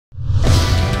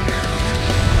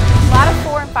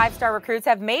five-star recruits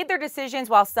have made their decisions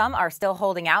while some are still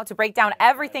holding out. To break down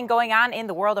everything going on in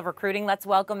the world of recruiting, let's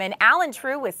welcome in Allen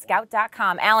Trieu with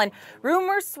Scout.com. Allen,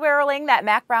 rumors swirling that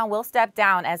Mack Brown will step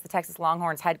down as the Texas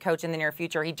Longhorns head coach in the near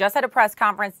future. He just had a press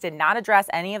conference, did not address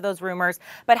any of those rumors.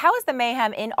 But how has the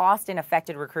mayhem in Austin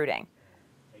affected recruiting?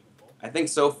 I think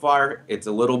so far it's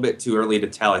a little bit too early to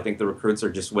tell. I think the recruits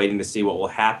are just waiting to see what will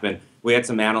happen. We had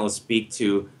some analysts speak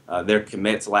to their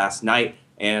commits last night,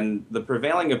 and the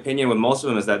prevailing opinion with most of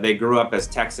them is that they grew up as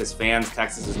Texas fans.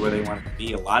 Texas is where they want to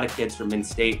be. A lot of kids from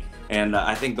in-state, and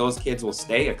I think those kids will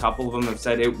stay. A couple of them have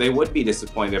said they would be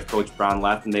disappointed if Coach Brown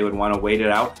left, and they would want to wait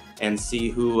it out and see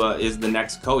who is the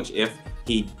next coach if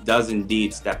he does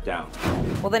indeed step down.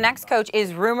 Well, the next coach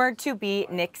is rumored to be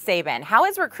Nick Saban. How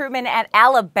has recruitment at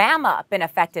Alabama been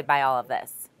affected by all of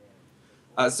this?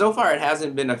 So far, it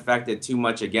hasn't been affected too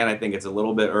much. Again, I think it's a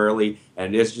little bit early,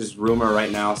 and it is just rumor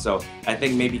right now. So I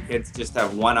think maybe kids just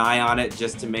have one eye on it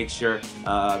just to make sure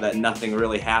that nothing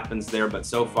really happens there. But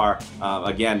so far,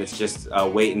 again, it's just a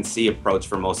wait-and-see approach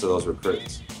for most of those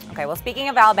recruits. Okay, well, speaking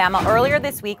of Alabama, earlier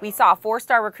this week, we saw a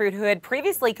four-star recruit who had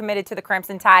previously committed to the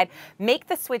Crimson Tide make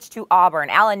the switch to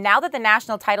Auburn. Allen, now that the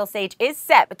national title stage is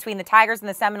set between the Tigers and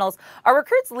the Seminoles, are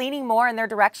recruits leaning more in their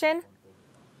direction?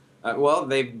 Well,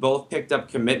 they've both picked up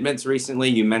commitments recently.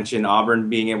 You mentioned Auburn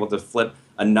being able to flip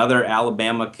another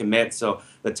Alabama commit. So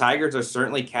the Tigers are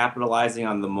certainly capitalizing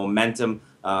on the momentum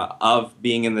of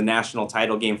being in the national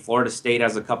title game. Florida State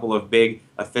has a couple of big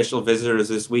official visitors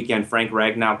this weekend. Frank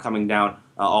Ragnow coming down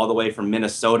all the way from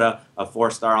Minnesota, a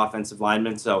four-star offensive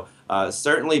lineman. So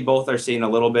certainly both are seeing a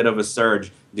little bit of a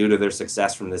surge due to their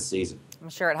success from this season. I'm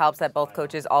sure it helps that both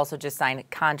coaches also just signed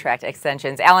contract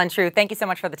extensions. Allen Trieu, thank you so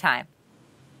much for the time.